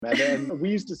And then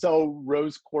we used to sell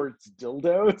rose quartz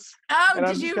dildos. Oh, And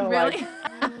I'm did just you kind of really?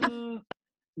 like,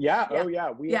 yeah, Yeah. oh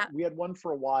yeah. Yeah. We had one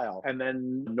for a while. And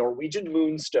then Norwegian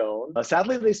Moonstone.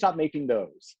 Sadly, they stopped making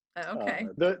those. Okay.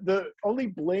 The only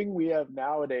bling we have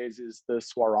nowadays is the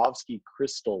Swarovski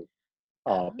crystal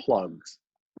Oh. plugs.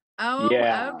 Oh,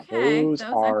 Yeah, okay. those Those,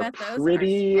 I are bet those are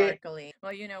pretty. sparkly.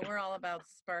 Well, we're all about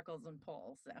sparkles and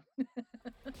poles,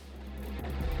 so.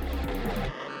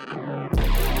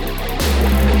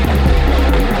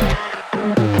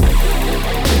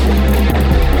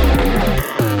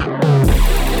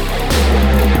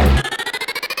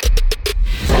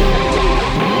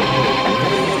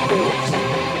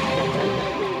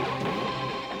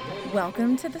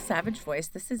 Welcome to The Savage Voice.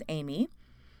 This is Amy.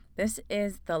 This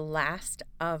is the last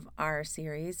of our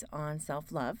series on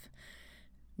self-love.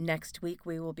 Next week,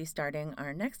 we will be starting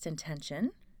our next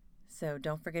intention, so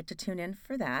don't forget to tune in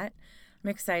for that. I'm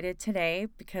excited today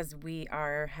because we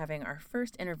are having our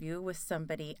first interview with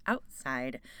somebody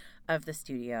outside of the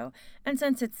studio. And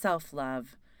since it's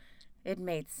self-love, it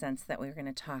made sense that we were going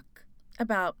to talk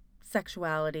about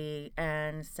sexuality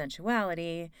and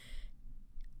sensuality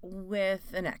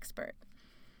with an expert.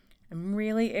 I'm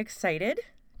really excited.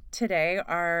 Today,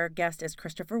 our guest is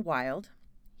Christopher Wild.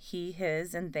 He,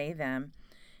 his, and they, them.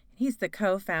 He's the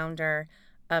co-founder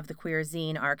of the Queer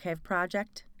Zine Archive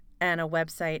Project and a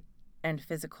website and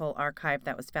physical archive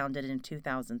that was founded in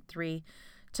 2003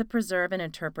 to preserve and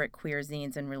interpret queer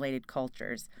zines and related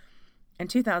cultures. In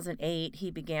 2008,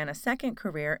 he began a second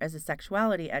career as a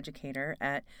sexuality educator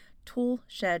at Tool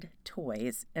Shed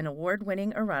Toys, an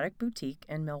award-winning erotic boutique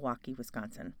in Milwaukee,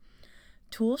 Wisconsin.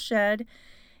 Tool Shed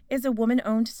is a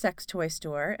woman-owned sex toy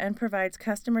store and provides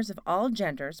customers of all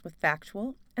genders with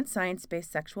factual and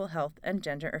science-based sexual health and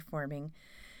gender-affirming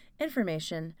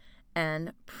information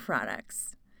and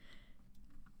products.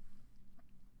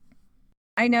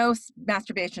 I know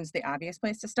masturbation is the obvious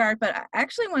place to start, but I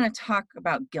actually want to talk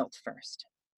about guilt first.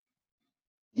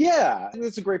 Yeah,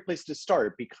 it's a great place to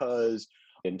start because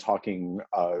in talking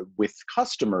with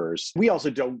customers, we also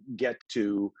don't get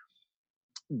to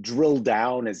drill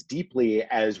down as deeply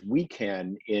as we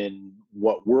can in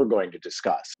what we're going to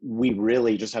discuss. We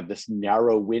really just have this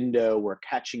narrow window. We're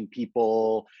catching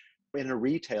people in a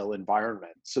retail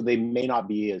environment, so they may not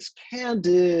be as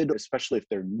candid, especially if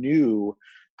they're new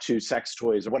to sex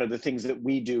toys. One of the things that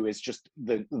we do is just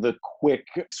the quick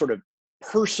sort of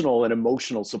personal and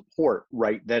emotional support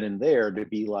right then and there to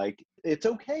be like, it's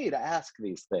okay to ask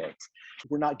these things.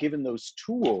 We're not given those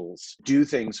tools to do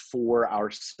things for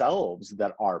ourselves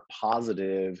that are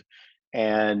positive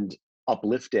and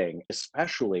uplifting,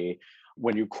 especially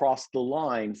when you cross the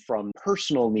line from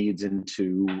personal needs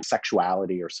into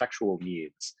sexuality or sexual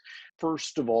needs.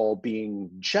 First of all, being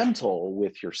gentle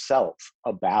with yourself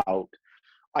about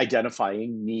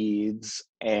identifying needs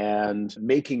and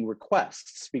making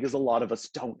requests, because a lot of us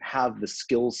don't have the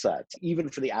skill sets, even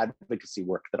for the advocacy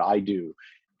work that I do.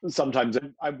 Sometimes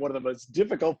I'm one of the most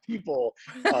difficult people,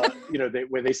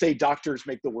 when they say doctors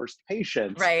make the worst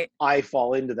patients, Right. I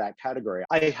fall into that category.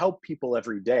 I help people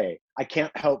every day. I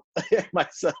can't help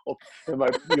myself. And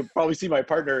you'll probably see my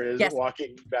partner is Yes.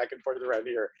 walking back and forth around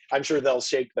here. I'm sure they'll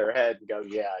shake their head and go,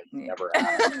 yeah, you never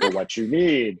asked for what you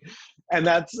need. And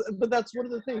that's one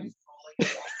of the things.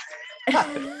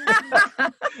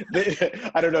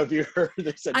 I don't know if you heard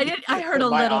this. I heard a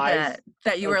little bit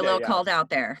that you were a little called out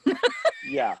there.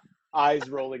 Yeah, eyes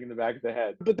rolling in the back of the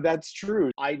head. But that's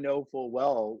true. I know full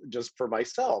well, just for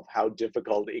myself, how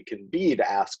difficult it can be to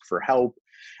ask for help.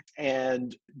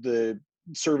 And the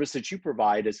service that you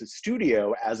provide as a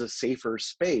studio, as a safer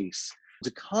space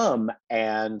to come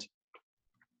and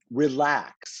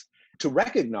relax, to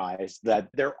recognize that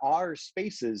there are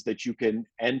spaces that you can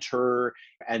enter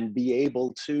and be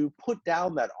able to put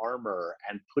down that armor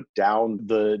and put down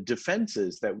the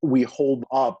defenses that we hold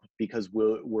up because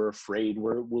we're afraid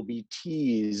we'll be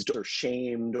teased or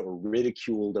shamed or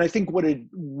ridiculed. And I think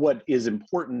what is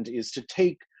important is to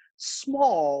take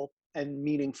small and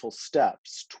meaningful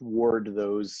steps toward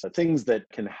those things that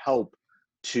can help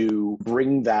to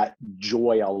bring that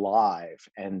joy alive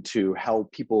and to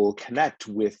help people connect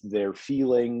with their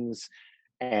feelings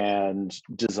and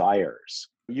desires.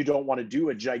 You don't want to do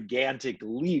a gigantic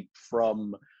leap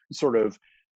from sort of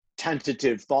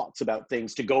tentative thoughts about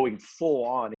things to going full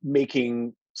on,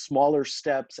 making smaller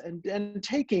steps and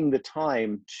taking the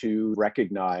time to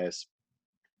recognize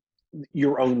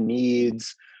your own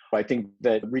needs. I think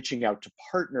that reaching out to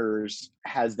partners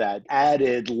has that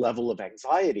added level of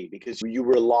anxiety because you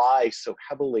rely so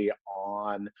heavily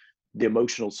on the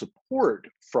emotional support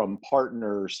from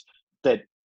partners that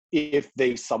if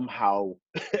they somehow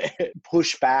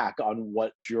push back on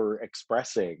what you're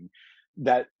expressing,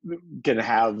 that can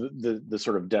have the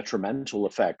sort of detrimental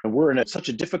effect. And we're in such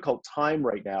a difficult time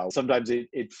right now. Sometimes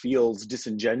it feels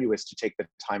disingenuous to take the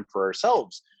time for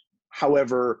ourselves.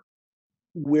 However,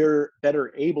 we're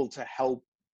better able to help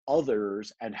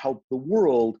others and help the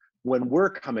world when we're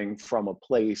coming from a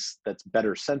place that's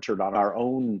better centered on our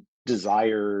own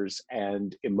desires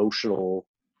and emotional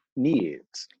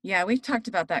needs. Yeah, we've talked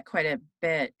about that quite a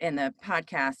bit in the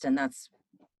podcast, and that's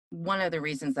one of the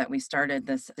reasons that we started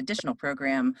this additional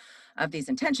program of these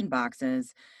intention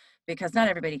boxes, because not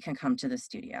everybody can come to the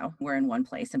studio. We're in one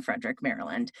place in Frederick,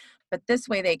 Maryland, but this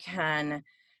way they can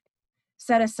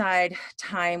set aside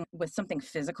time with something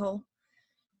physical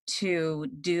to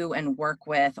do and work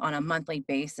with on a monthly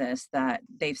basis that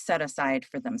they've set aside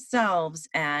for themselves.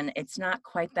 And it's not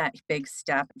quite that big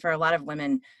step for a lot of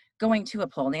women. Going to a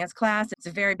pole dance class, it's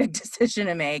a very big decision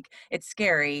to make. It's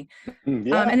scary. And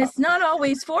Yeah. it's not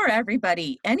always for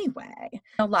everybody anyway.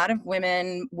 A lot of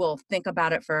women will think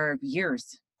about it for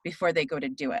years before they go to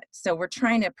do it. So we're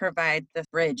trying to provide the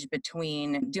bridge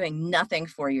between doing nothing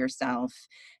for yourself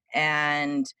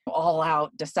and all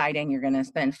out deciding you're going to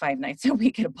spend 5 nights a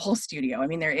week at a pole studio. I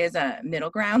mean, there is a middle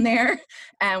ground there,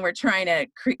 and we're trying to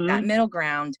create that middle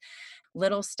ground,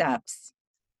 little steps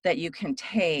that you can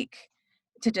take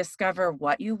to discover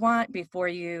what you want before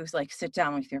you like sit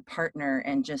down with your partner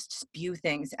and just spew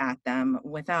things at them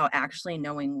without actually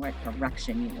knowing what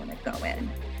direction you want to go in.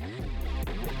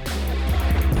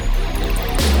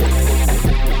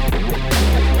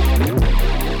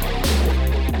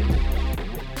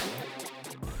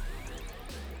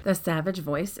 The Savage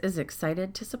Voice is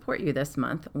excited to support you this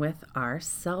month with our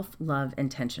Self-Love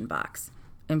Intention Box.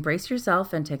 Embrace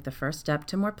yourself and take the first step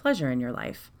to more pleasure in your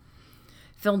life.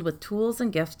 Filled with tools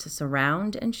and gifts to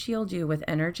surround and shield you with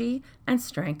energy and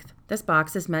strength, this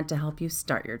box is meant to help you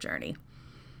start your journey.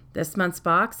 This month's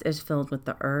box is filled with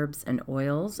the herbs and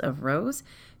oils of rose,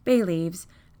 bay leaves,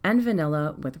 and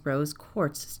vanilla with rose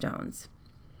quartz stones.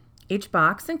 Each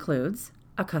box includes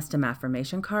a custom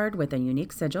affirmation card with a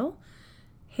unique sigil,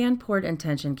 hand-poured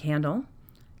intention candle,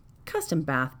 custom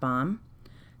bath bomb,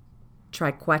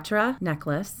 triquetra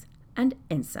necklace, and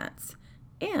incense.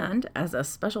 And as a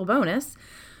special bonus,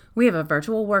 we have a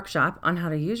virtual workshop on how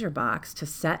to use your box to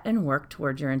set and work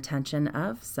toward your intention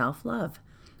of self-love.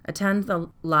 Attend the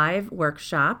live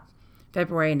workshop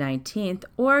February 19th,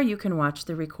 or you can watch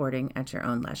the recording at your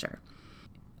own leisure.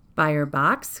 Buy your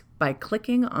box by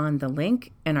clicking on the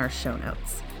link in our show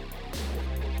notes.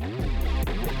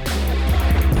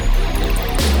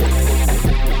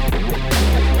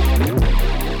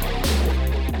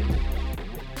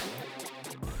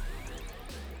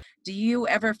 Do you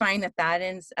ever find that that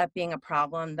ends up being a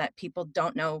problem, that people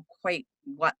don't know quite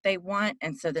what they want,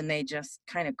 and so then they just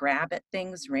kind of grab at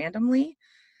things randomly?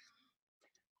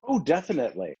 Oh,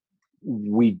 definitely.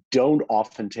 We don't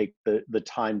often take the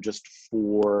time just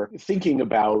for thinking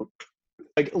about,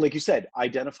 like you said,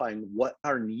 identifying what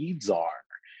our needs are.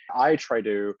 I try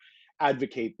to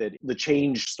advocate that the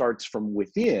change starts from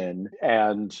within,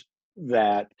 and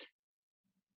that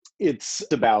it's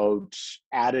about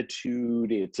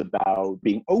attitude, it's about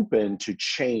being open to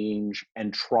change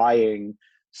and trying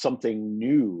something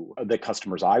new. The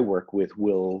customers I work with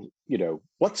will,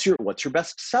 what's your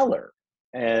best seller?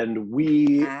 And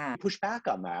we Ah, push back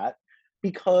on that,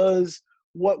 because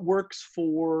what works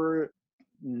for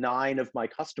 9 of my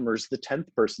customers, the 10th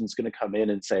person's going to come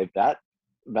in and say that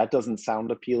doesn't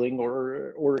sound appealing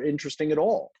or interesting at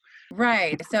all.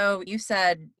 right. So you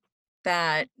said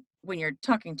that when you're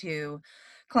talking to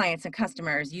clients and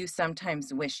customers, you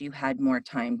sometimes wish you had more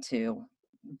time to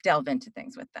delve into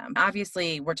things with them.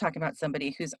 Obviously, we're talking about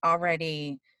somebody who's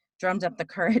already drummed up the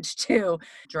courage to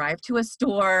drive to a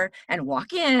store and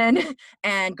walk in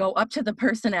and go up to the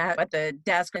person at the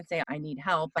desk and say, I need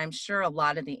help. I'm sure a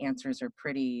lot of the answers are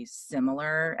pretty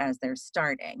similar as they're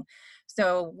starting.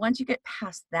 So once you get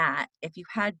past that, if you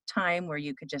had time where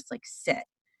you could just like sit,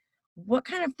 what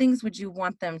kind of things would you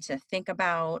want them to think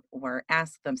about or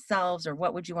ask themselves, or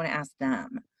what would you want to ask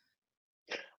them?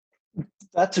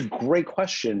 That's a great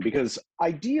question, because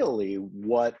ideally,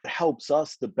 what helps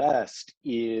us the best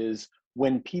is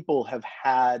when people have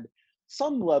had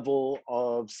some level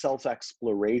of self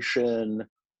exploration,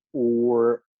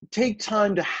 or take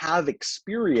time to have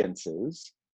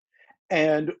experiences,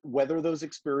 and whether those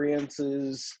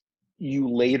experiences you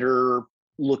later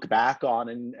look back on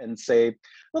and say,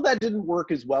 well, that didn't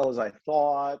work as well as I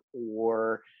thought,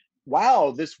 or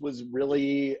wow, this was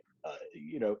really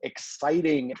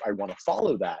exciting, I want to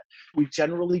follow that. We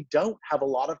generally don't have a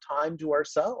lot of time to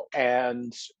ourselves,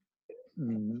 and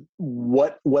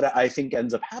what I think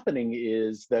ends up happening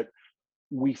is that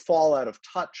we fall out of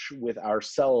touch with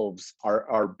ourselves,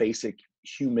 our basic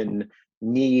human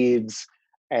needs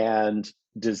and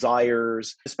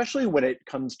desires, especially when it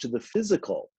comes to the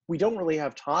physical. We don't really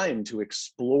have time to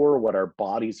explore what our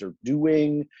bodies are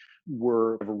doing.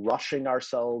 We're rushing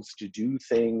ourselves to do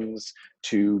things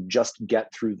to just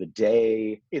get through the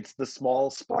day. It's the small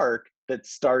spark that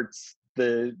starts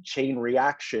the chain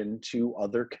reaction to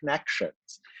other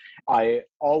connections. I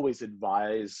always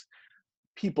advise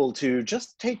people to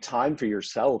just take time for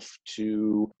yourself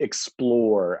to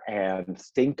explore and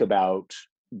think about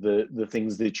the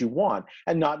things that you want,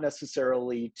 and not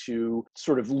necessarily to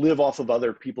sort of live off of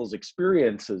other people's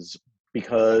experiences,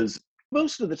 because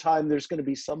most of the time there's going to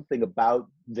be something about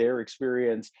their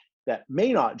experience that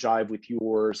may not jive with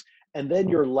yours, and then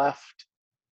you're left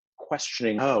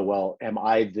questioning, oh, well, am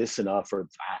I this enough or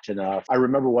that enough? I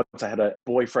remember once I had a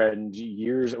boyfriend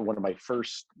years, one of my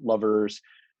first lovers,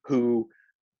 who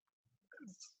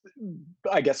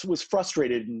I guess was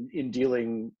frustrated in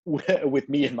dealing with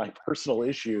me and my personal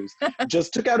issues,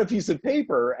 just took out a piece of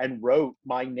paper and wrote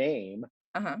my name,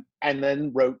 Uh-huh. and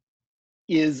then wrote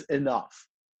is enough.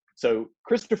 So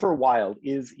Christopher Wilde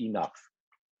is enough.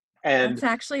 That's And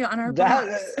actually on our that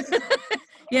box.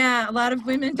 Yeah, a lot of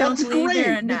women don't that's believe they're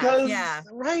great enough. because Yeah.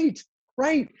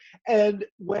 right. And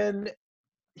when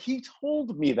he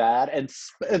told me that and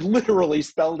literally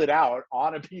spelled it out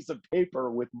on a piece of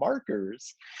paper with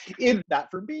markers,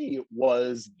 that for me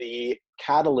was the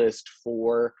catalyst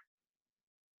for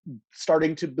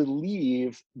starting to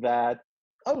believe that,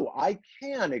 oh, I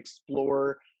can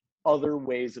explore other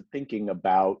ways of thinking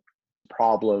about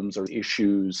problems or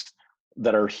issues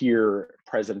that are here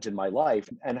present in my life,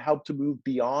 and help to move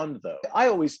beyond those. I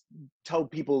always tell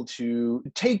people to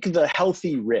take the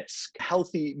healthy risk.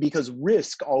 Healthy, because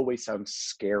risk always sounds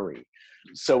scary.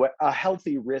 So a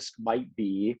healthy risk might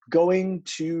be going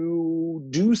to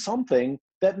do something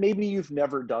that maybe you've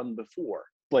never done before,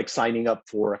 like signing up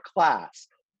for a class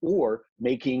or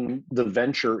making the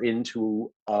venture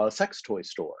into a sex toy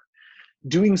store.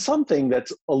 Doing something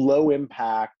that's a low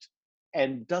impact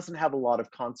and doesn't have a lot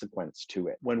of consequence to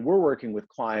it. When we're working with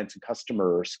clients and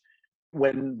customers,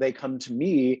 when they come to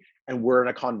me and we're in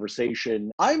a conversation,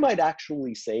 I might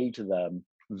actually say to them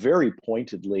very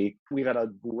pointedly, we've had a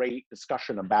great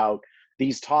discussion about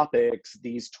these topics,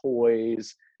 these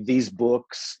toys, these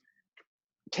books.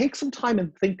 Take some time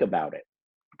and think about it.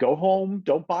 Go home,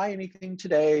 don't buy anything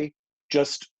today.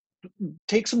 Just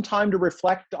take some time to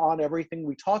reflect on everything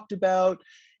we talked about.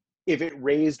 If it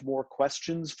raised more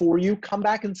questions for you, come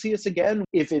back and see us again.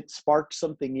 If it sparked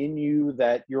something in you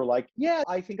that you're like, yeah,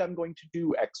 I think I'm going to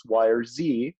do X, Y, or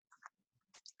Z,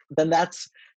 then that's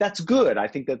good. I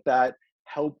think that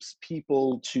helps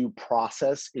people to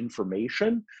process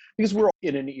information, because we're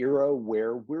in an era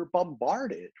where we're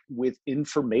bombarded with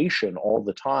information all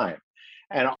the time.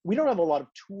 And we don't have a lot of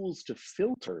tools to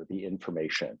filter the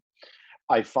information.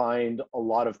 I find a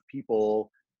lot of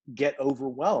people get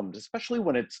overwhelmed, especially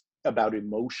when it's about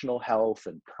emotional health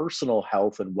and personal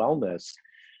health and wellness.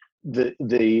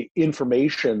 The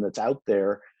information that's out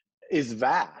there is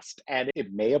vast, and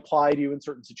it may apply to you in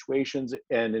certain situations,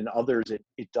 and in others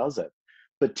it doesn't.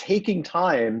 But taking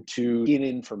time to gain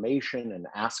information and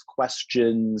ask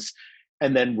questions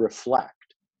and then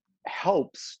reflect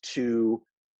helps to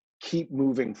keep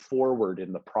moving forward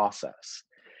in the process.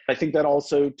 I think that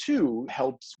also too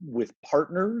helps with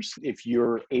partners. If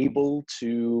you're able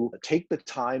to take the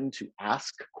time to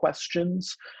ask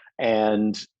questions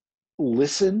and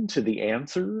listen to the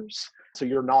answers, so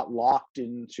you're not locked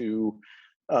into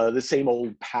the same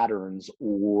old patterns,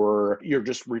 or you're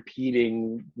just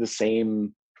repeating the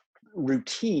same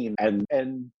routine,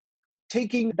 and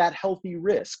taking that healthy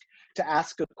risk to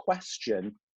ask a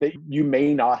question that you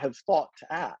may not have thought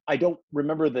to ask. I don't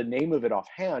remember the name of it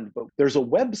offhand, but there's a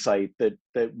website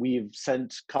that we've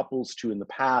sent couples to in the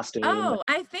past. And Oh,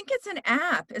 I think it's an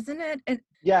app, isn't it? And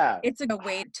yeah, it's a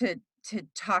way to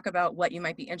talk about what you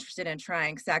might be interested in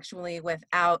trying sexually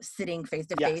without sitting face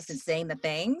to face and yes, saying the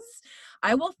things.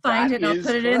 I will find that it and I'll is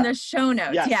put it in the correct. show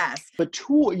notes. Yes, Yes. but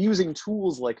using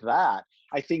tools like that,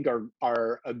 I think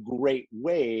are a great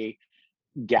way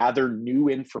gather new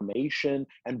information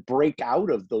and break out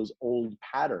of those old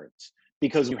patterns,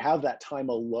 because you have that time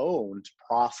alone to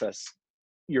process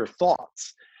your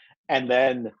thoughts, and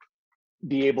then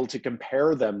be able to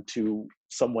compare them to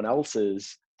someone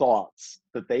else's thoughts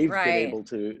that they've been Right. able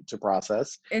to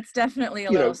process. It's definitely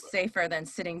a You little know, safer than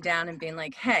sitting down and being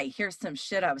like, "Hey, here's some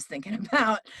shit I was thinking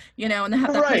about," and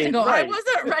have that person right, go, "I right.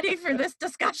 wasn't ready for this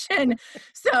discussion."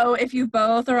 So if you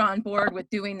both are on board with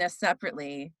doing this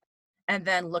separately, and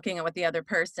then looking at what the other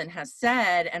person has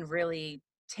said and really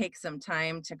take some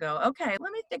time to go, okay,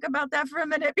 let me think about that for a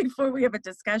minute before we have a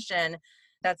discussion.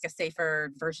 That's a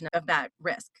safer version of that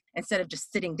risk, instead of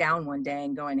just sitting down one day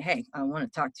and going, hey, I want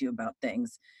to talk to you about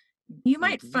things. You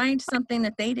might Mhm. find something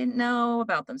that they didn't know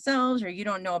about themselves, or you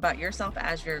don't know about yourself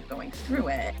as you're going through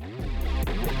it.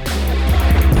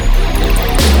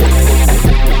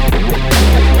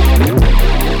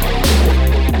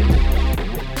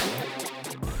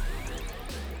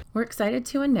 We're excited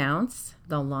to announce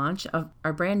the launch of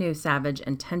our brand new Savage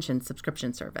Intention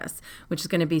subscription service, which is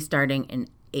going to be starting in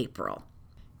April.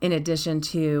 In addition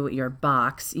to your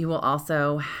box, you will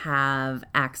also have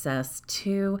access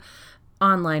to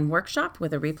online workshop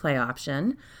with a replay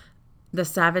option, the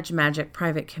Savage Magic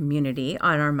private community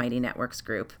on our Mighty Networks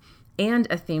group, and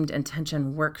a themed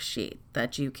intention worksheet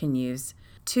that you can use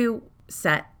to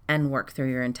set and work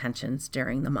through your intentions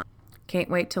during the month. Can't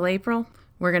wait till April.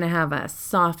 We're going to have a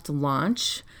soft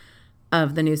launch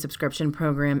of the new subscription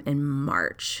program in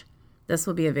March. This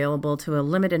will be available to a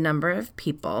limited number of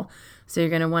people, so you're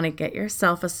going to want to get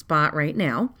yourself a spot right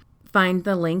now. Find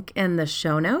the link in the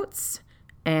show notes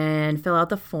and fill out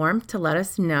the form to let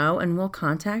us know, and we'll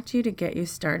contact you to get you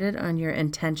started on your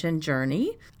intention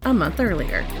journey a month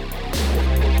earlier.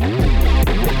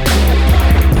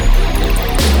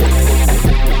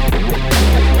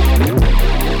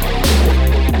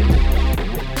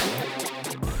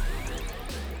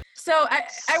 So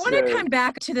I want to come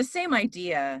back to the same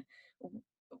idea,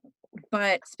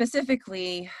 but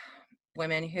specifically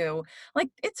women who, like,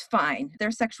 it's fine.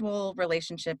 Their sexual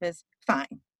relationship is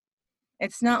fine.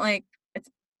 It's not like it's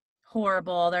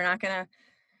horrible. They're not going to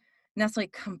necessarily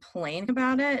complain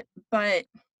about it, but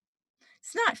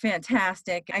it's not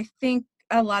fantastic. I think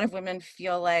a lot of women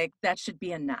feel like that should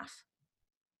be enough.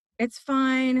 It's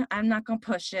fine. I'm not going to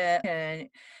push it. And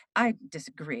I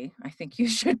disagree. I think you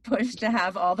should push to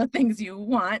have all the things you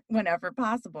want whenever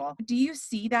possible. Do you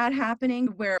see that happening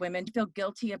where women feel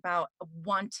guilty about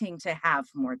wanting to have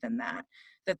more than that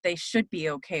they should be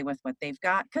okay with what they've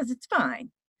got because it's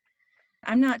fine?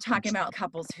 I'm not talking about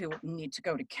couples who need to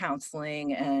go to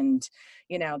counseling and,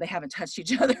 they haven't touched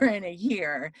each other in a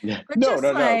year, Yeah. but No, just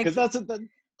no, no, like, because that's a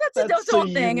that's dose a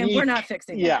old thing and we're unique. not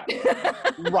fixing Yeah.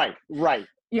 it. Right, right,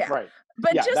 Yeah. right.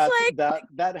 But Yeah, just like,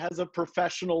 that has a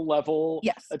professional level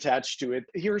yes. attached to it.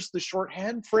 Here's the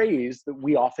shorthand phrase that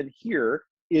we often hear.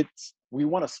 It's we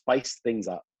want to spice things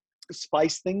up.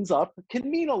 Spice things up can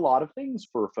mean a lot of things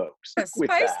for folks. With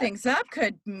Spice that. things up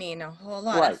could mean a whole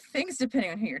lot of Right. things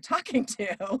depending on who you're talking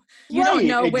to. You don't Right,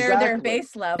 know where their exactly.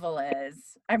 base level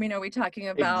is. I mean, are we talking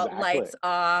about Exactly. lights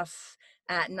off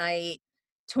at night,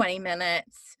 20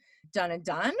 minutes, done and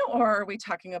done? Or are we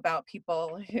talking about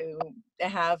people who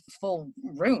have full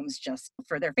rooms just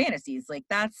for their fantasies? Like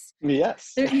that's,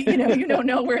 Yes. you don't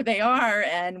know where they are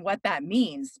and what that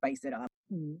means, spice it up.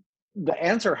 The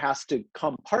answer has to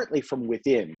come partly from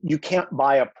within. You can't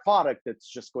buy a product that's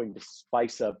just going to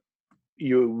spice up.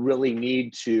 You really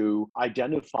need to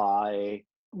identify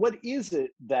what is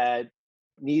it that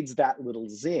needs that little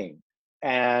zing.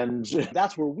 And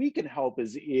that's where we can help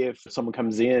is if someone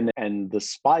comes in and the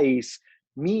spice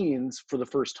means for the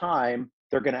first time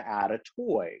they're going to add a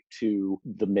toy to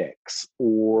the mix,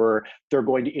 or they're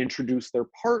going to introduce their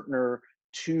partner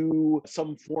to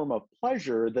some form of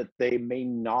pleasure that they may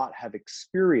not have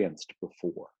experienced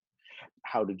before.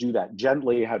 How to do that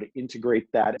gently, how to integrate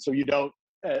that so you don't,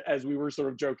 as we were sort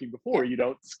of joking before, you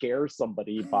don't scare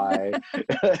somebody by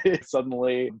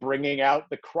suddenly bringing out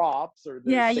the crops or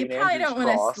the Yeah, you St. probably Andrew's don't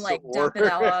want cross to like or dump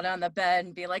it all out on the bed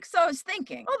and be like, so I was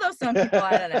thinking. Although some people,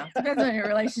 I don't know, depends on your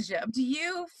relationship. Do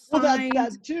you well, find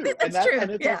that too, that's true?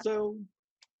 and it's Yeah. also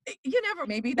You never,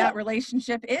 maybe yeah. that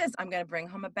relationship is, I'm going to bring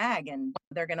home a bag and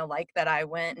they're going to like that I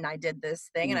went and I did this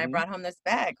thing and I Mhm. brought home this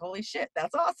bag. Holy shit,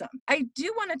 that's awesome. I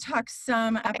do want to talk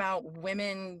some about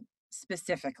women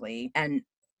specifically and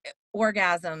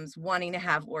orgasms, wanting to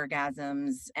have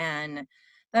orgasms, and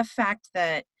the fact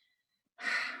that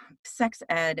sex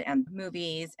ed and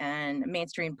movies and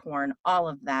mainstream porn, all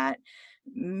of that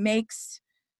makes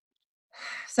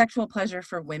sexual pleasure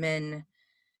for women,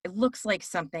 it looks like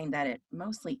something that it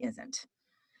mostly isn't.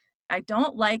 I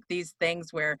don't like these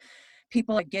things where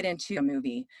people get into a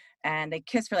movie and they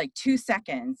kiss for like 2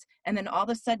 seconds and then all of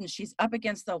a sudden she's up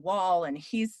against the wall and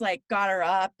he's like got her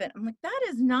up and I'm like, that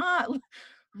is not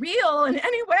real in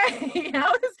any way.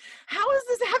 How is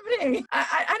this happening?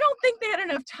 I don't think they had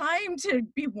enough time to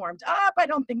be warmed up. I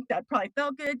don't think that probably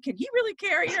felt good. Can he really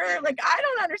carry her? Like, I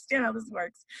don't understand how this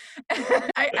works.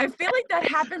 I feel like that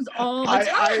happens all the I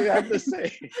have time. to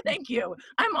say, Thank you.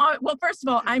 Well, first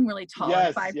of all, I'm really tall. I'm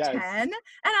yes, 5'10", yes. and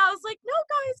I was like, no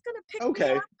guy's gonna pick me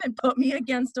Okay. up and put me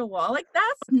against a wall. Like,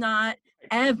 that's not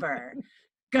ever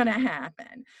gonna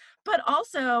happen. But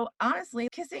also, honestly,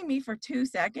 kissing me for 2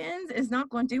 seconds is not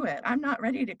going to do it. I'm not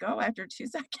ready to go after 2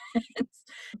 seconds.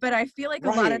 But I feel like a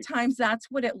lot of Right. times that's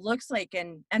what it looks like,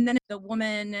 and then the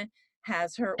woman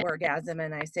has her orgasm,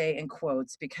 and I say in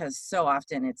quotes because so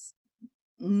often it's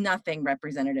nothing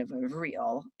representative of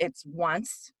real. It's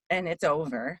once and it's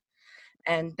over.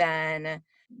 And then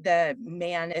the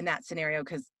man in that scenario,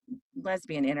 because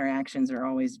lesbian interactions are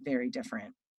always very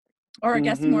different, or I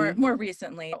guess more Mm-hmm. more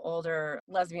recently, older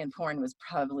lesbian porn was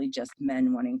probably just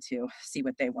men wanting to see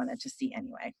what they wanted to see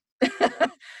anyway.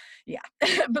 Yeah.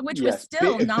 But which was Yes.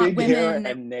 still not Big hair women.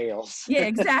 and nails. Yeah,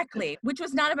 exactly. Which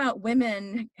was not about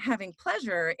women having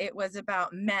pleasure. It was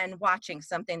about men watching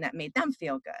something that made them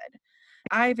feel good.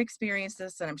 I've experienced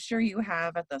this, and I'm sure you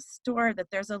have at the store,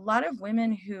 that there's a lot of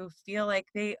women who feel like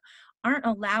they aren't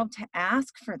allowed to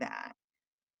ask for that.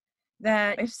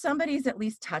 That if somebody's at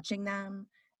least touching them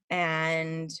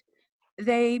and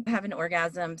they have an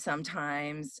orgasm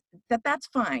sometimes, that's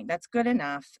fine, that's good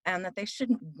enough, and that they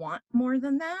shouldn't want more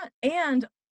than that, and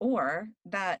or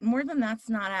that more than that's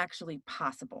not actually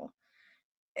possible.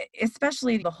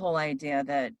 Especially the whole idea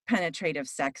that penetrative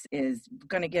sex is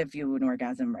going to give you an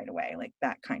orgasm right away, like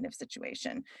that kind of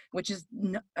situation, which is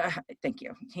thank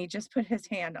you. He just put his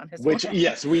hand on his Which, forehead.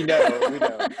 yes, we know.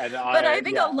 And But I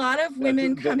think a yeah, lot of that's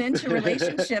women come into that.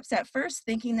 relationships at first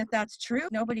thinking that that's true.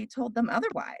 Nobody told them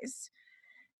otherwise.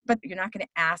 But you're not going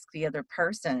to ask the other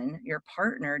person, your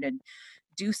partner, to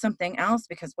do something else,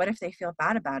 because what if they feel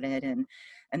bad about it,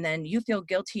 and then you feel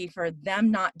guilty for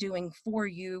them not doing for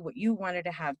you what you wanted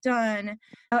to have done.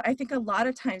 I think a lot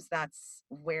of times that's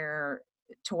where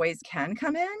toys can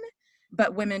come in,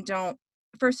 but women don't.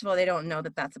 First of all, they don't know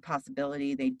that that's a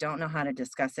possibility. They don't know how to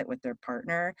discuss it with their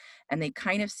partner, and they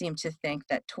kind of seem to think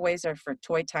that toys are for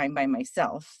toy time by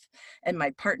myself and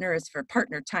my partner is for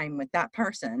partner time with that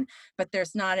person, but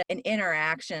there's not an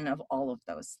interaction of all of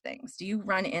those things. Do you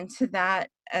run into that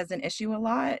as an issue a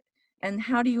lot? And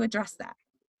how do you address that?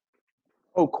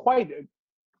 Oh, quite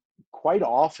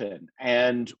often.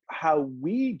 And how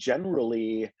we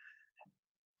generally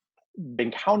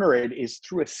encounter it is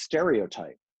through a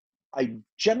stereotype. I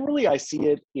see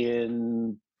it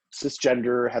in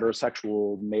cisgender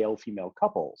heterosexual male female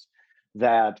couples,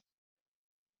 that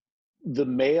the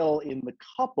male in the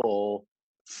couple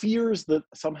fears that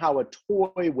somehow a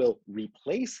toy will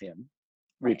replace him,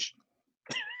 Right. which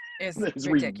Is is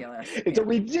ridiculous. it's Yeah. a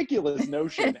ridiculous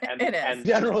notion. It And is.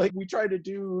 generally we try to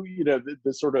do,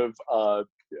 the sort of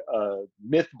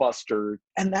myth buster,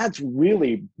 and that's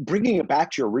really bringing it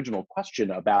back to your original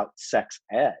question about sex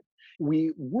ed.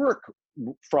 We work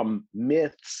from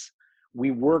myths, we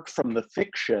work from the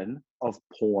fiction of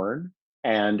porn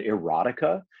and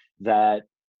erotica that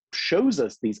shows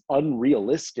us these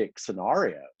unrealistic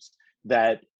scenarios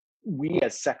that we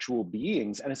as sexual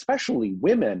beings, and especially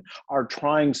women, are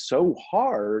trying so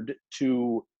hard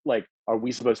to, like, are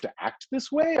we supposed to act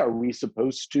this way? Are we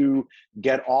supposed to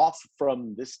get off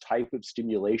from this type of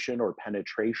stimulation or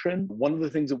penetration? One of the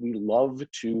things that we love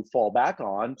to fall back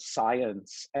on,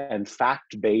 science and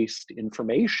fact-based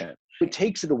information. It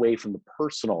takes it away from the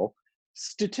personal.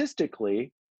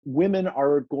 Statistically, women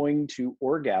are going to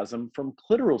orgasm from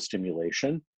clitoral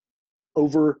stimulation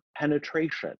over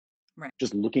penetration. Right.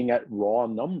 Just looking at raw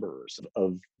numbers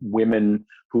of women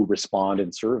who respond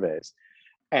in surveys.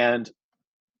 And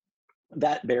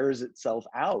that bears itself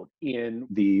out in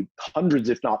the hundreds,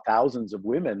 if not thousands, of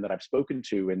women that I've spoken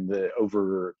to in the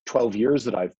over 12 years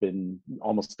that I've been,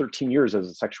 almost 13 years as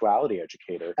a sexuality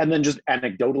educator. And then just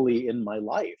anecdotally in my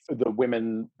life, the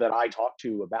women that I talk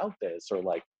to about this are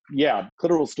like, yeah,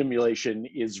 clitoral stimulation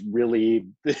is really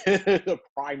the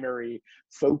primary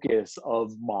focus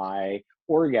of my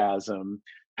orgasm.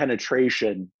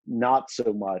 Penetration, not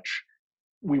so much.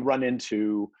 We run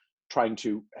into trying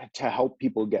to help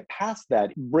people get past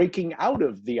that, breaking out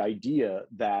of the idea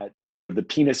that the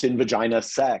penis in vagina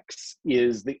sex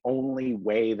is the only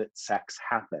way that sex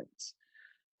happens.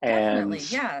 Definitely.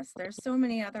 And Yes. There's so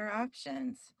many other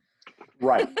options.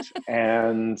 right.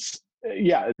 And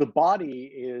yeah, the body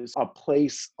is a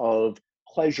place of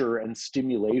pleasure and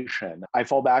stimulation. I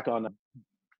fall back on, I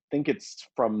think it's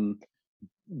from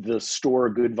the store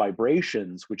Good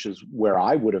Vibrations, which is where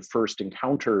I would have first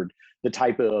encountered the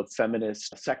type of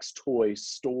feminist sex toy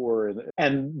store.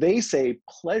 And they say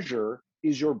pleasure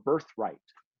is your birthright.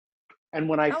 And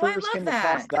when I Oh, I first love came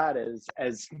across that. that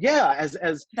as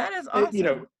That is you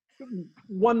know, awesome.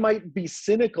 one might be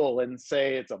cynical and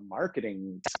say it's a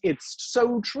marketing. It's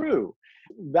so true.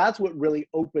 That's what really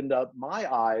opened up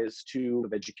my eyes to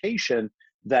education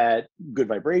that Good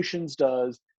Vibrations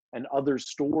does, and other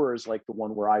stores like the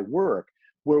one where I work,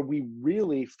 where we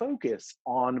really focus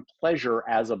on pleasure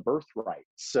as a birthright.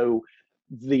 So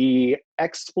the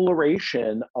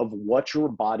exploration of what your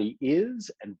body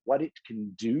is and what it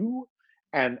can do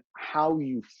and how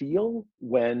you feel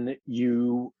when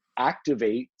you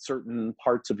activate certain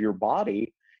parts of your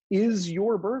body is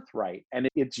your birthright, and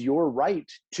it's your right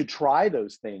to try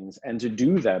those things and to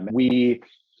do them. We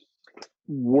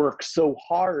work so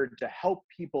hard to help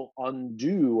people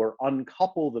undo or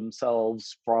uncouple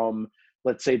themselves from,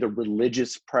 let's say, the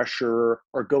religious pressure,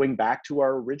 or going back to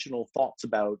our original thoughts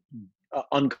about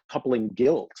uncoupling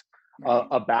guilt, Right.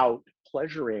 about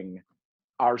pleasuring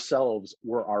ourselves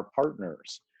or our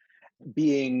partners.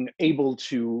 Being able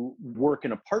to work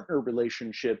in a partner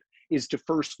relationship is to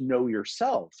first know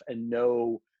yourself and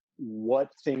know what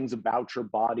things about your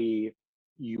body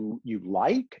you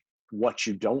like, what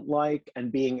you don't like,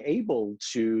 and being able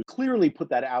to clearly put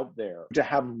that out there, to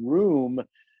have room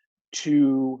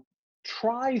to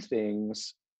try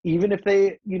things, even if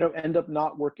they end up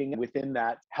not working, within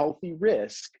that healthy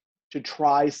risk to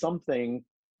try something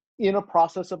in a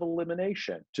process of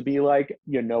elimination, to be like,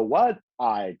 you know what,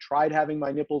 I tried having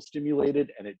my nipples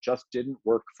stimulated and it just didn't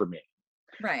work for me.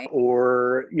 Right.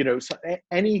 Or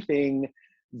anything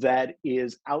that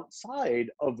is outside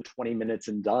of the 20 minutes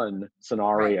and done Right.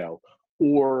 scenario,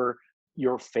 or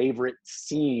your favorite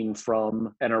scene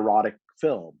from an erotic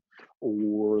film,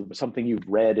 or something you've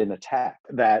read in a text,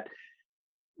 that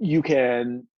you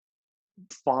can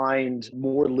find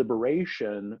more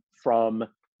liberation from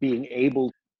being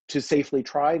able to safely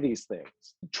try these things.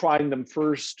 Trying them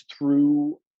first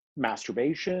through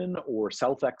masturbation or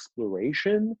self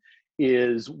exploration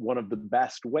is one of the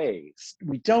best ways.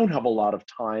 We don't have a lot of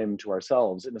time to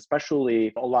ourselves, and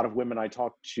especially a lot of women I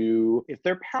talk to, if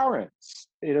they're parents,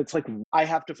 it's like, I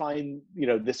have to find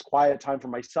this quiet time for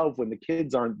myself when the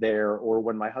kids aren't there, or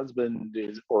when my husband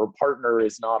is or partner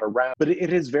is not around. But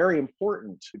it is very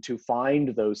important to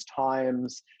find those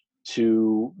times,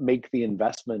 to make the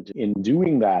investment in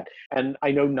doing that. And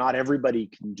I know not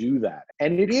everybody can do that,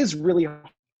 and it is really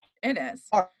It is.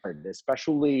 hard,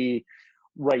 especially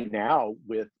right now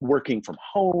with working from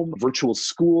home, virtual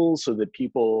school, so that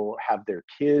people have their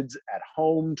kids at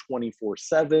home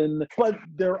 24/7. But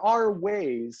there are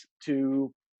ways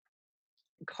to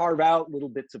carve out little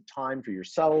bits of time for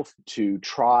yourself to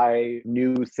try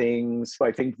new things.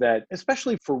 I think that,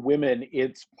 especially for women,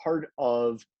 it's part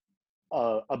of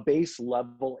a base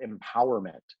level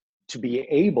empowerment to be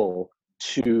able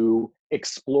to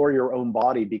explore your own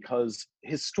body, because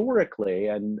historically,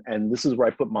 and this is where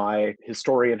I put my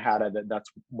historian hat on, that's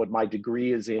what my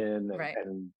degree is in, Right.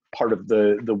 and part of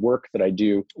the work that I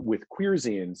do with queer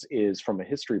zines is from a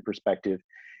history perspective,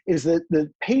 is that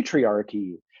the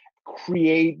patriarchy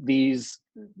create these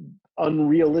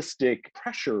unrealistic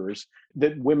pressures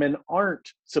that women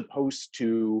aren't supposed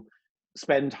to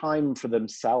spend time for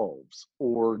themselves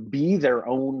or be their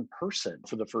own person.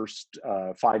 For the first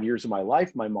 5 years of my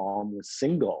life, my mom was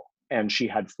single and she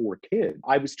had 4 kids.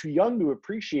 I was too young to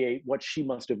appreciate what she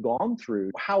must have gone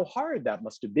through, how hard that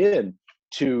must have been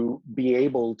to be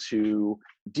able to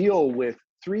deal with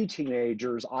 3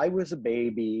 teenagers. I was a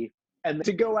baby. And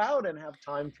to go out and have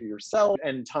time for yourself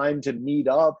and time to meet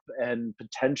up and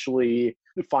potentially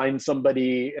find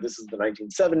somebody. This is the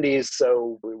 1970s,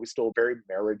 so it was still a very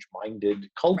marriage-minded Right.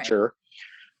 culture.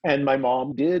 And my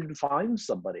mom did find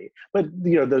somebody. But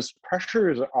those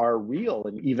pressures are real.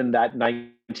 And even that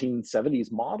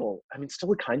 1970s model, I mean,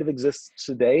 still kind of exists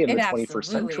today in It the 21st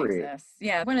absolutely century. exists.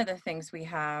 Yeah. One of the things we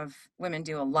have women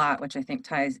do a lot, which I think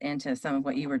ties into some of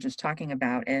what you were just talking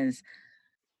about, is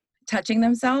touching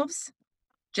themselves,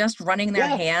 just running their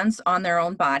Yeah. hands on their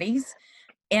own bodies.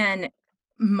 And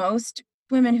most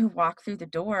women who walk through the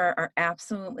door are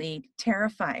absolutely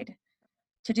terrified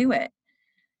to do it.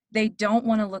 They don't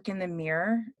want to look in the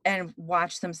mirror and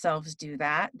watch themselves do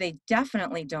that. They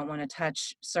definitely don't want to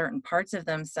touch certain parts of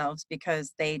themselves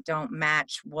because they don't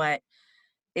match what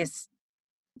is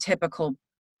typical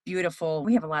beautiful.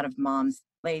 We have a lot of moms.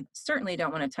 They certainly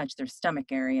don't want to touch their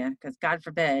stomach area because God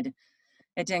forbid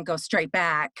it didn't go straight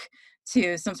back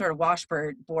to some sort of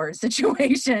washboard board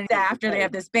situation after they have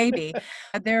Right. this baby.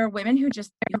 There are women who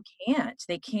just who can't.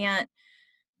 They can't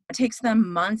It takes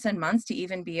them months and months to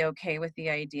even be okay with the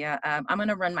idea of, I'm going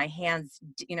to run my hands,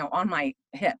 on my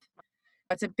hip.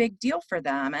 It's a big deal for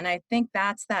them. And I think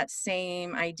that's that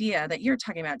same idea that you're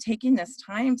talking about, taking this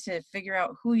time to figure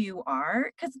out who you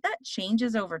are, because that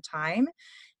changes over time.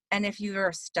 And if you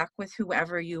are stuck with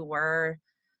whoever you were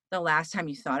the last time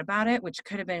you thought about it, which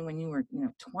could have been when you were,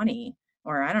 20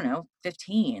 or I don't know,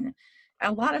 15,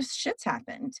 a lot of shit's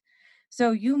happened.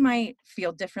 So you might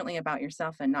feel differently about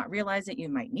yourself and not realize it. You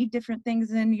might need different things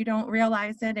and you don't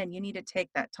realize it, and you need to take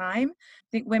that time. I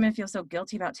think women feel so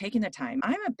guilty about taking the time.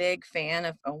 I'm a big fan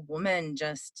of a woman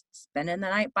just spending the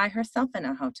night by herself in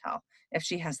a hotel if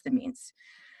she has the means.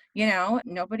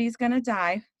 Nobody's going to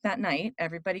die that night.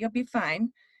 Everybody will be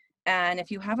fine. And if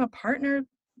you have a partner,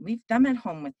 leave them at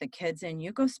home with the kids and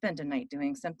you go spend a night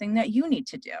doing something that you need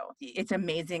to do. It's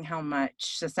amazing how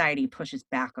much society pushes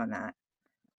back on that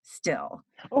still.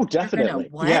 Oh, You're gonna definitely.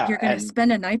 what? Yeah. You're gonna And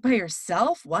spend a night by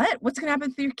yourself? What? What's gonna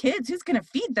happen to your kids? Who's gonna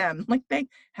feed them? Like, they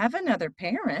have another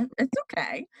parent. It's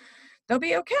okay. They'll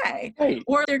be okay. right,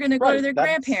 Or they're gonna go to right. their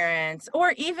That's grandparents.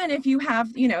 Or even if you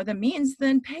have, the means,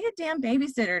 then pay a damn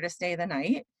babysitter to stay the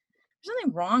night. There's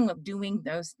nothing wrong with doing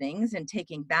those things and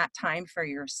taking that time for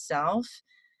yourself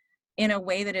in a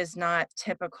way that is not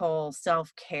typical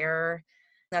self-care.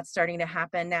 That's starting to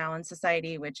happen now in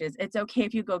society, which is, it's okay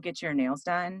if you go get your nails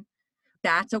done.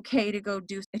 That's okay to go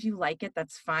do. If you like it,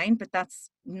 that's fine, but that's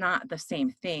not the same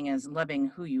thing as loving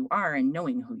who you are and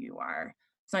knowing who you are.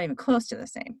 It's not even close to the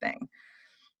same thing.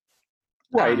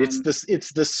 right. It's Um, this.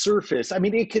 It's the surface. I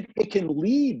mean, it can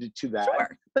lead to that.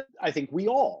 sure. But I think we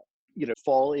all,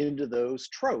 fall into those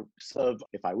tropes of,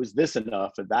 if I was this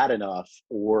enough and that enough,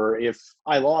 or if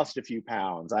I lost a few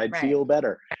pounds, I'd Right. feel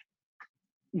better.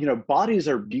 Bodies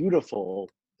are beautiful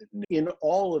in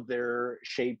all of their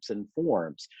shapes and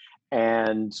forms.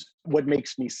 And what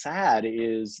makes me sad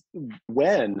is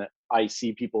when I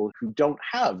see people who don't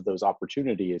have those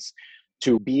opportunities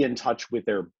to be in touch with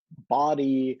their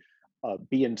body,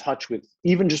 be in touch with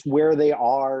even just where they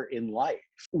are in life.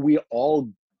 We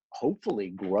all hopefully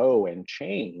grow and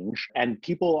change, and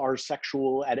people are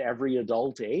sexual at every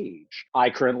adult age. I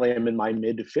currently am in my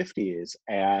mid 50s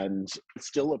and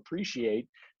still appreciate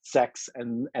sex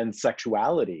and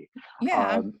sexuality.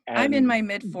 Yeah. I'm in And my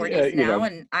mid 40s now,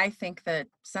 and I think that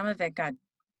some of it got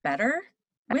better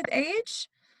with age.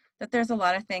 That there's a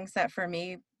lot of things that for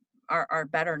me are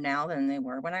better now than they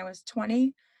were when I was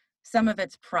 20. Some of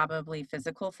it's probably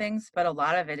physical things, but a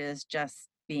lot of it is just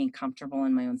being comfortable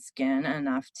in my own skin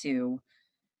enough to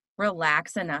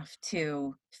relax enough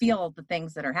to feel the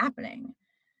things that are happening.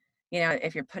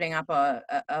 If you're putting up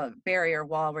a barrier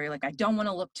wall where you're like, I don't want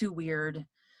to look too weird,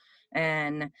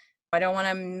 and I don't want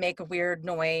to make a weird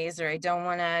noise, or I don't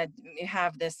want to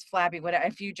have this flabby whatever.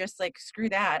 If you just like, screw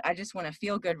that, I just want to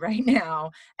feel good right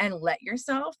now, and let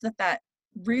yourself, that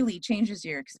really changes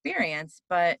your experience.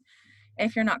 But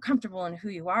if you're not comfortable in who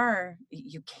you are,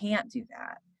 you can't do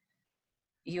that.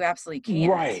 You absolutely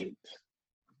can't. right,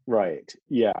 right.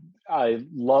 Yeah. I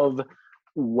love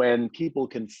when people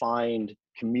can find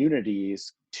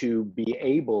communities to be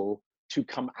able to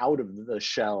come out of the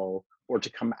shell, or to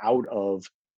come out of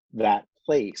that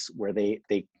place where they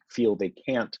feel they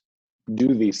can't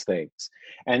do these things,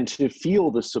 and to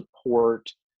feel the support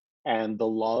and the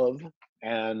love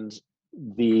and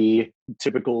the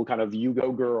typical kind of you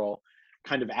go girl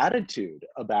kind of attitude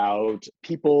about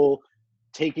people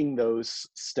taking those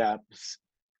steps,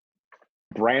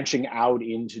 branching out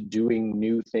into doing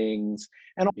new things,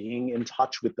 and being in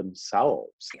touch with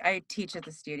themselves. I teach at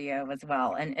the studio as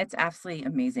well, and it's absolutely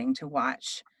amazing to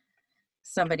watch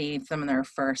somebody from their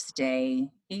first day,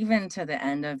 even to the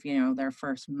end of, their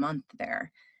first month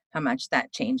there, how much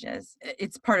that changes.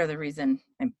 It's part of the reason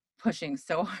I'm pushing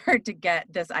so hard to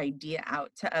get this idea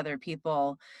out to other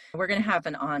people. We're going to have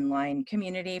an online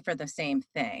community for the same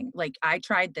thing. Like, I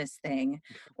tried this thing,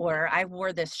 or I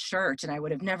wore this shirt and I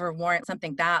would have never worn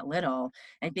something that little,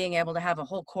 and being able to have a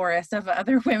whole chorus of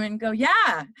other women go,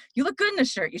 yeah, you look good in the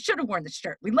shirt. You should have worn the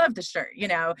shirt. We love the shirt,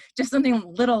 just something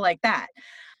little like that.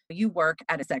 You work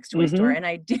at a sex toy store, Mm-hmm. and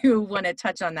I do want to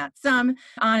touch on that some.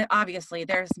 Obviously,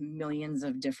 there's millions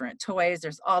of different toys.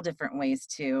 There's all different ways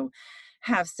to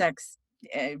have sex,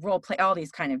 role play, all these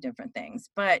kind of different things.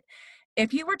 But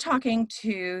if you were talking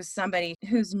to somebody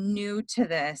who's new to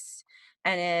this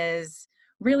and is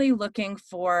really looking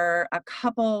for a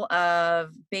couple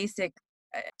of basic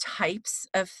types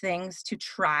of things to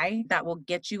try that will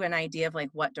get you an idea of like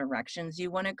what directions you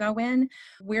want to go in,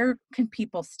 where can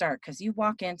people start? Because you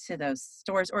walk into those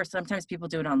stores, or sometimes people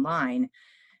do it online,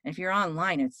 and if you're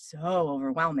online, it's so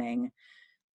overwhelming.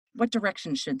 What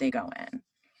direction should they go in?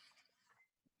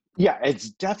 Yeah, it's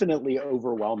definitely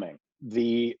overwhelming.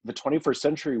 The 21st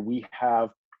century, we have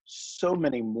so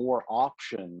many more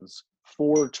options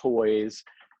for toys,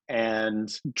 and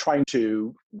trying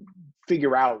to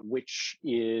figure out which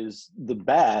is the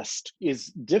best is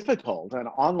difficult. And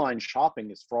online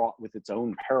shopping is fraught with its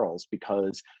own perils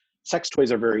because sex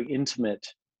toys are very intimate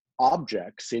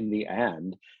objects in the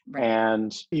end. Right.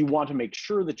 And you want to make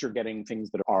sure that you're getting things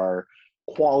that are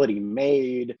quality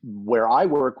made. Where I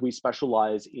work, we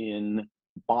specialize in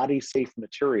body safe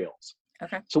materials.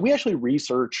 Okay. So we actually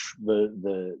research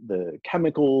the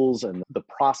chemicals and the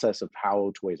process of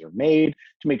how toys are made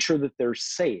to make sure that they're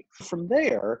safe. From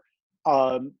there,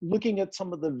 looking at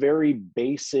some of the very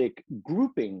basic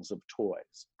groupings of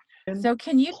toys. And So,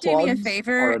 can you do me a plugs are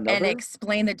favor and another.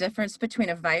 explain the difference between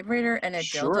a vibrator and a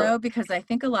Sure. dildo? Because I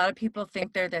think a lot of people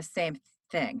think they're the same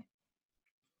thing.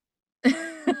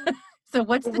 So,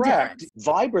 what's the Correct. difference?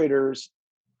 Vibrators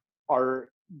are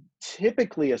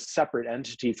typically a separate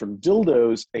entity from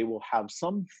dildos. They will have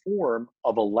some form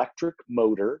of electric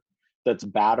motor that's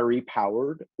battery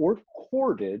powered or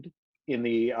corded in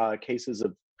the cases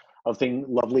of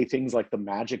lovely things like the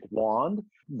magic wand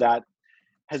that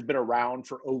has been around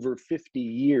for over 50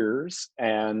 years,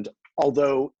 and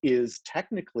although is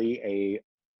technically a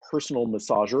personal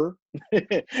massager,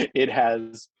 it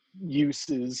has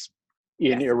uses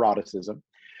in Yes. eroticism.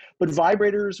 But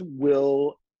vibrators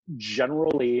will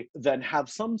generally then have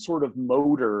some sort of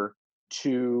motor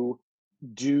to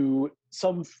do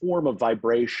some form of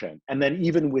vibration. And then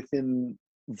even within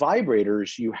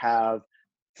vibrators, you have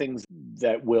things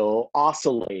that will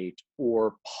oscillate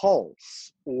or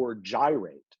pulse or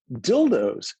gyrate.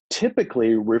 Dildos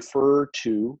typically refer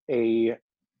to a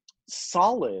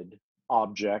solid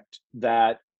object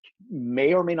that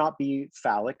may or may not be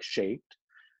phallic shaped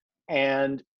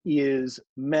and is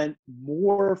meant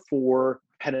more for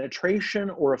penetration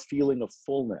or a feeling of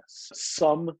fullness.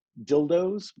 Some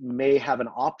dildos may have an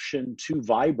option to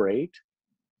vibrate.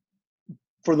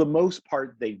 For the most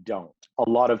part, they don't. A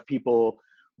lot of people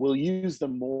will use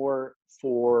them more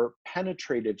for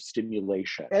penetrative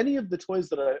stimulation. Any of the toys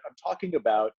that I'm talking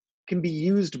about can be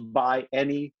used by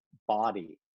any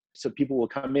body. So people will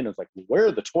come in and it's like, where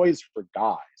are the toys for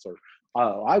guys? Or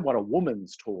I want a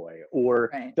woman's toy.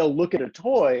 Or Right. they'll look at a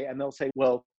toy and they'll say,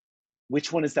 well,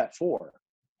 which one is that for?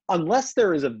 Unless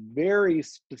there is a very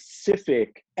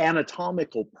specific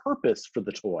anatomical purpose for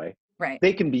the toy, Right.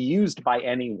 they can be used by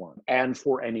anyone and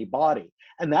for any body.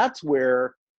 And that's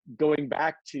where, going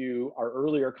back to our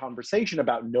earlier conversation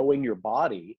about knowing your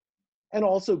body and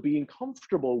also being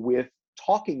comfortable with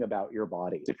talking about your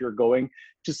body. If you're going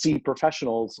to see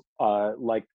professionals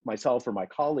like myself or my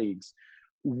colleagues,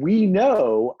 we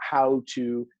know how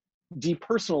to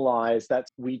depersonalize that.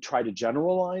 We try to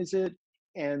generalize it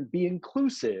and be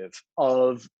inclusive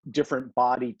of different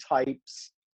body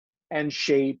types and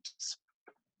shapes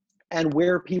and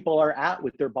where people are at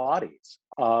with their bodies.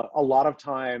 A lot of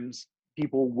times,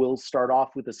 people will start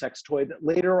off with a sex toy that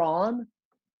later on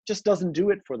just doesn't do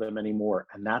it for them anymore,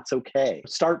 and that's okay.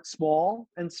 Start small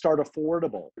and start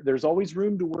affordable. There's always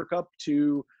room to work up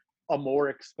to a more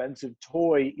expensive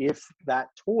toy if that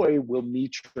toy will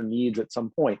meet your needs at some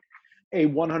point. A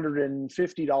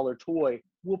 $150 toy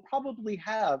will probably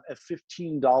have a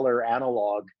 $15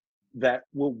 analog that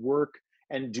will work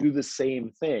and do the same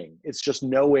thing. It's just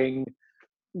knowing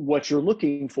what you're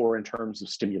looking for in terms of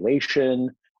stimulation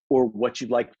or what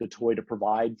you'd like the toy to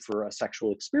provide for a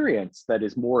sexual experience that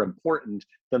is more important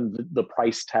than the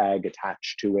price tag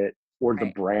attached to it or the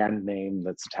Right. brand name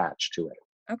that's attached to it.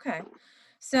 Okay.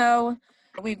 So,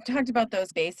 we've talked about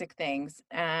those basic things.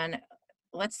 And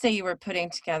let's say you were putting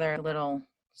together a little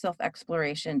self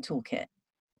exploration toolkit.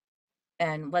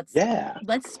 And Yeah.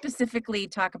 let's specifically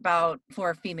talk about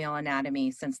for female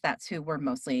anatomy since that's who we're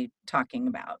mostly talking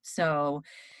about. So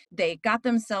they got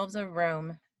themselves a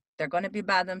room. They're going to be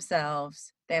by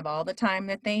themselves. They have all the time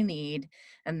that they need,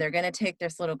 and they're going to take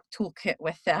this little toolkit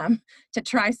with them to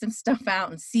try some stuff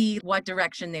out and see what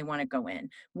direction they want to go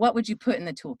in. What would you put in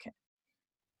the toolkit?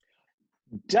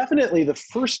 Definitely the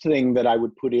first thing that I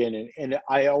would put in, and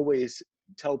I always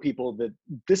tell people that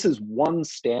this is one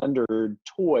standard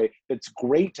toy that's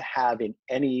great to have in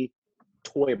any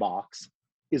toy box,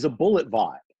 is a bullet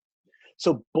vibe.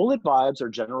 So bullet vibes are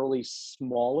generally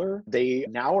smaller. They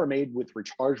now are made with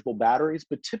rechargeable batteries,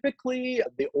 but typically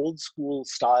the old school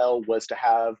style was to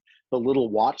have the little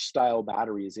watch style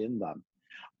batteries in them.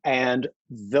 And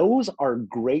those are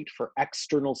great for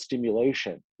external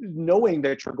stimulation. Knowing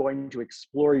that you're going to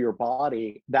explore your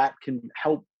body, that can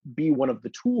help be one of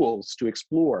the tools to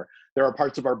explore. There are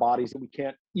parts of our bodies that we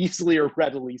can't easily or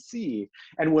readily see.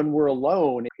 And when we're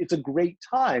alone, it's a great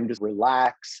time to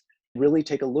relax, really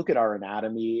take a look at our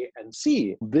anatomy and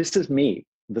see, this is me,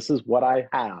 this is what I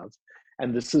have,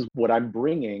 and this is what I'm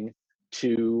bringing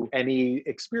to any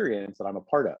experience that I'm a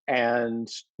part of. And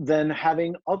then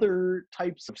having other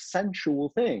types of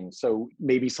sensual things. So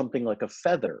maybe something like a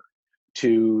feather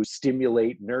to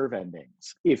stimulate nerve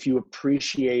endings. If you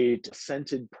appreciate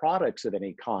scented products of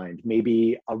any kind,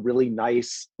 maybe a really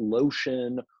nice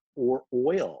lotion or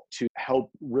oil to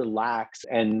help relax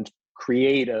and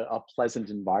create a pleasant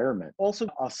environment. Also,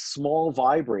 a small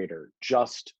vibrator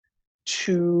just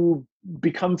to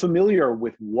become familiar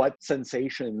with what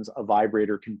sensations a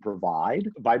vibrator can provide.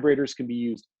 Vibrators can be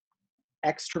used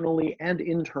externally and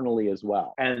internally as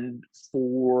well. And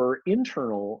for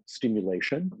internal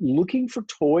stimulation, looking for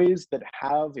toys that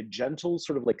have a gentle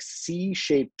sort of like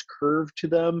C-shaped curve to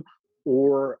them,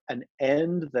 or an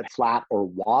end that's flat or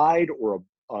wide, or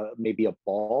maybe a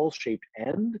ball-shaped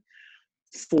end.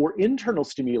 For internal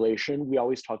stimulation, we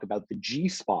always talk about the G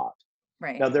spot.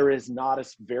 Right. Now, there is not a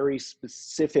very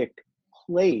specific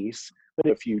place, but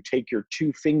if you take your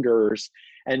two fingers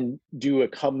and do a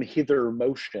come hither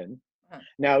motion,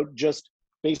 now just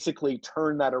basically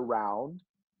turn that around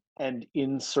and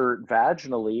insert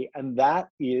vaginally, and that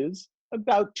is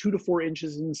about 2 to 4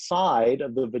 inches inside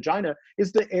of the vagina,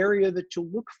 is the area that you'll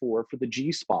look for the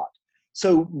G spot.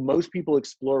 So most people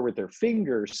explore with their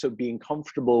fingers, so being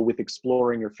comfortable with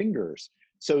exploring your fingers.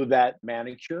 So that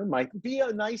manicure might be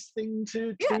a nice thing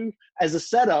to as a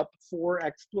setup for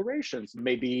explorations.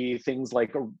 Maybe things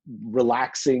like a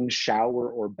relaxing shower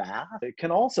or bath. It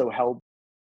can also help.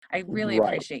 I really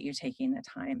Right. appreciate you taking the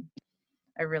time.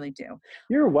 I really do.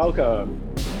 You're welcome.